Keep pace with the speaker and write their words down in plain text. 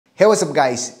Hey, what's up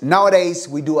guys? Nowadays,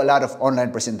 we do a lot of online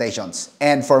presentations.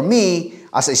 And for me,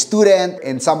 as a student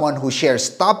and someone who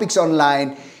shares topics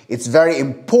online, it's very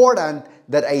important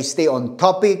that I stay on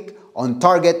topic, on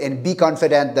target, and be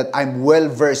confident that I'm well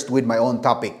versed with my own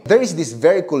topic. There is this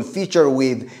very cool feature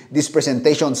with these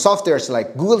presentation softwares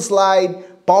like Google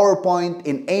Slide, PowerPoint,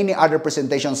 and any other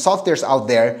presentation softwares out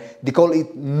there. They call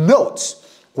it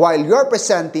notes. While you're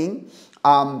presenting,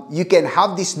 you can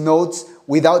have these notes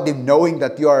without them knowing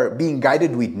that you are being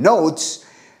guided with notes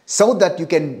so that you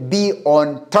can be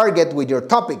on target with your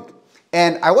topic.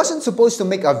 And I wasn't supposed to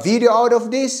make a video out of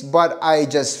this, but I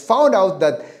just found out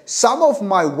that some of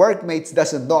my workmates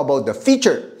doesn't know about the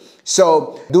feature.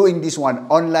 So doing this one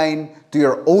online to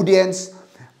your audience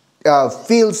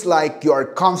feels like you are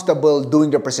comfortable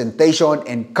doing the presentation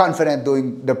and confident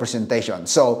doing the presentation.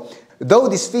 So though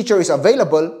this feature is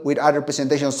available with other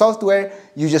presentation software,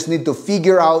 you just need to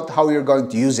figure out how you're going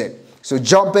to use it. So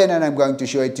jump in and I'm going to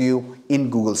show it to you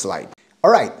in Google Slide.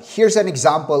 Alright, here's an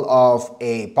example of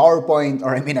a PowerPoint,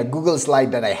 or a Google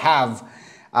Slide that I have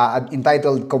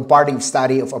entitled Comparative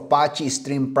Study of Apache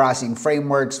Stream Processing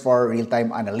Frameworks for Real-Time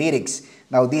Analytics.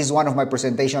 Now this is one of my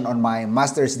presentation on my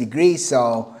master's degree,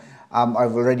 so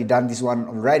I've already done this one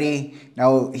already.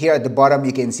 Now here at the bottom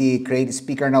you can see create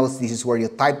speaker notes. This is where you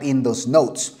type in those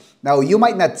notes. Now you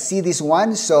might not see this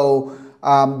one, so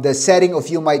the setting of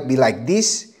you might be like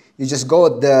this. You just go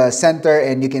at the center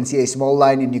and you can see a small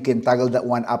line and you can toggle that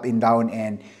one up and down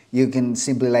and you can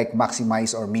simply like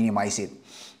maximize or minimize it.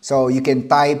 So you can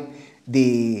type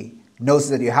the notes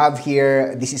that you have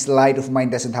here. This slide of mine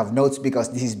doesn't have notes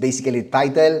because this is basically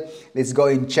title. Let's go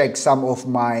and check some of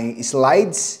my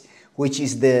slides, which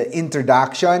is the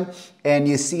introduction, and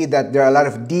you see that there are a lot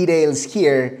of details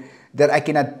here that I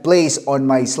cannot place on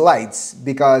my slides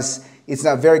because it's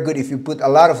not very good if you put a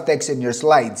lot of text in your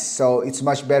slides. So it's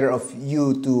much better of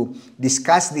you to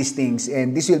discuss these things,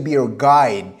 and this will be your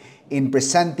guide in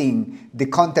presenting the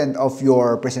content of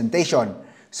your presentation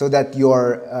so that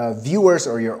your viewers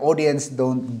or your audience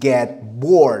don't get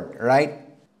bored, right?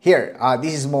 Here,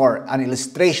 this is more an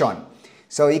illustration.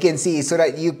 So you can see, so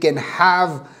that you can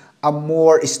have a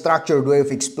more structured way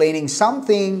of explaining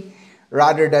something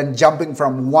rather than jumping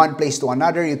from one place to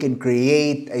another. You can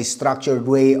create a structured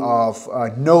way of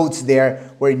notes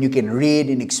there where you can read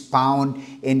and expound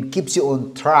and keeps you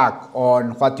on track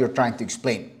on what you're trying to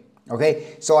explain.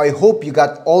 Okay, so I hope you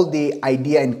got all the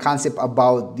idea and concept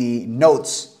about the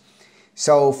notes.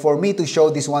 So for me to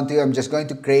show this one to you, I'm just going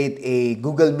to create a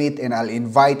Google Meet and I'll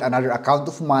invite another account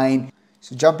of mine.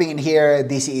 So jumping in here,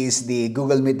 this is the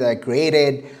Google Meet that I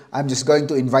created. I'm just going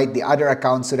to invite the other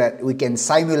account so that we can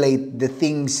simulate the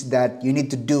things that you need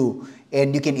to do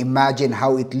and you can imagine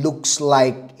how it looks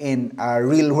like in a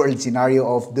real world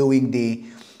scenario of doing the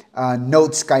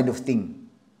notes kind of thing.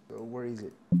 So where is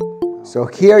it? So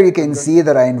here you can see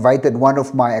that I invited one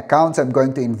of my accounts. I'm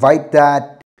going to invite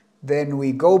that. Then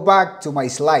we go back to my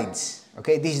slides.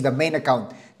 Okay, this is the main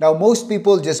account. Now most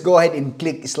people just go ahead and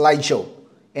click slideshow.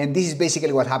 And this is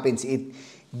basically what happens. It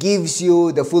gives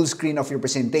you the full screen of your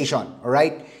presentation, all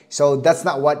right? So that's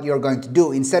not what you're going to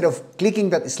do. Instead of clicking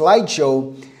that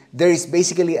slideshow, there is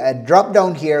basically a drop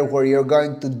down here where you're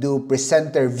going to do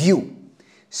presenter view.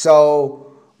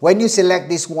 So when you select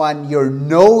this one, your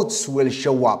notes will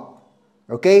show up,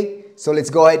 okay? So let's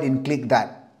go ahead and click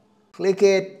that. Click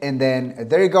it and then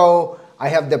there you go. I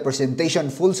have the presentation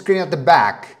full screen at the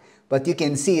back, but you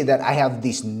can see that I have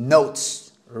these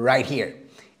notes right here.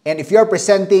 And if you're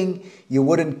presenting, you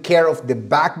wouldn't care of the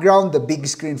background, the big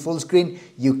screen, full screen.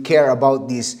 You care about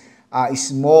this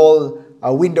small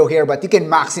window here, but you can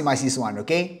maximize this one,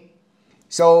 okay?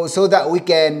 So that we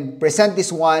can present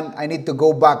this one, I need to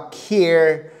go back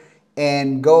here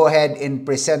and go ahead and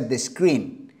present the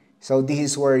screen. So this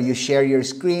is where you share your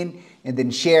screen and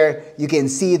then share. You can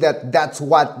see that that's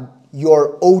what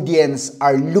your audience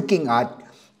are looking at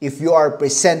if you are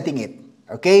presenting it,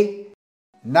 okay?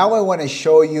 Now I want to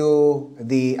show you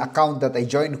the account that I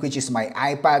joined, which is my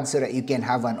iPad, so that you can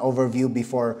have an overview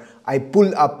before I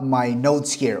pull up my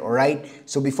notes here, alright?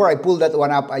 So before I pull that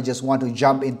one up, I just want to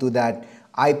jump into that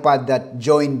iPad that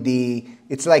joined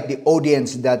it's like the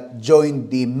audience that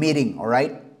joined the meeting,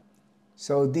 alright?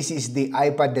 So this is the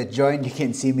iPad that joined. You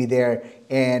can see me there,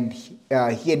 and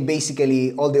here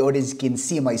basically all the audience can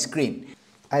see my screen.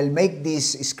 I'll make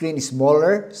this screen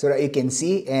smaller so that you can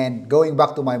see, and going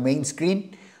back to my main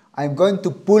screen, I'm going to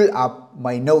pull up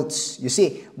my notes. You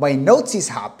see, my notes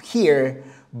is up here,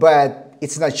 but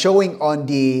it's not showing on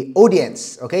the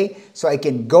audience, okay? So I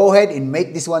can go ahead and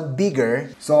make this one bigger.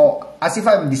 So as if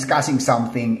I'm discussing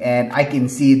something and I can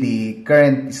see the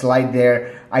current slide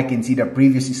there, I can see the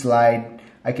previous slide,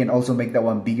 I can also make that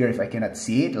one bigger if I cannot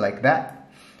see it like that.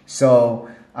 So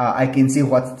I can see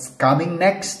what's coming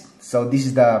next. So this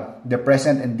is the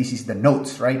present and this is the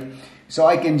notes, right? So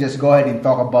I can just go ahead and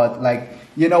talk about, like,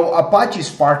 you know, Apache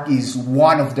Spark is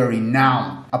one of the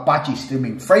renowned Apache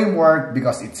streaming framework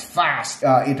because it's fast.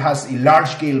 It has a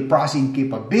large-scale processing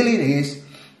capabilities,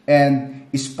 and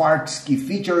Spark's key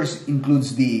features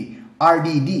includes the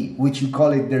RDD, which we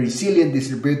call it the Resilient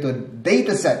Distributed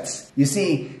Datasets. You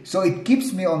see, so it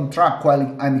keeps me on track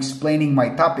while I'm explaining my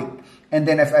topic. And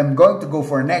then if I'm going to go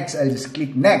for next, I'll just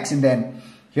click next and then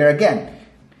here again.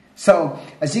 So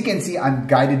as you can see, I'm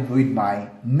guided with my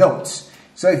notes.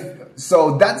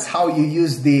 So that's how you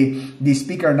use the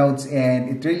speaker notes, and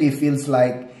it really feels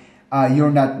like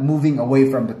you're not moving away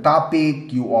from the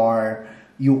topic. You are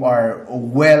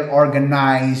well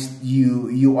organized.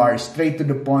 You are straight to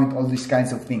the point. All these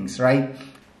kinds of things, right?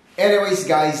 Anyways,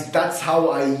 guys, that's how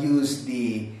I use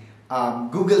the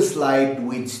Google Slide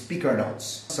with speaker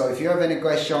notes. So if you have any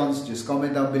questions, just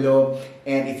comment down below.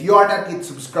 And if you are not yet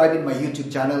subscribed in my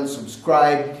YouTube channel,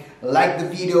 subscribe, like the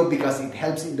video because it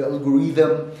helps in the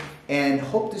algorithm. And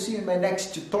hope to see you in my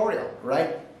next tutorial,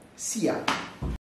 right? See ya.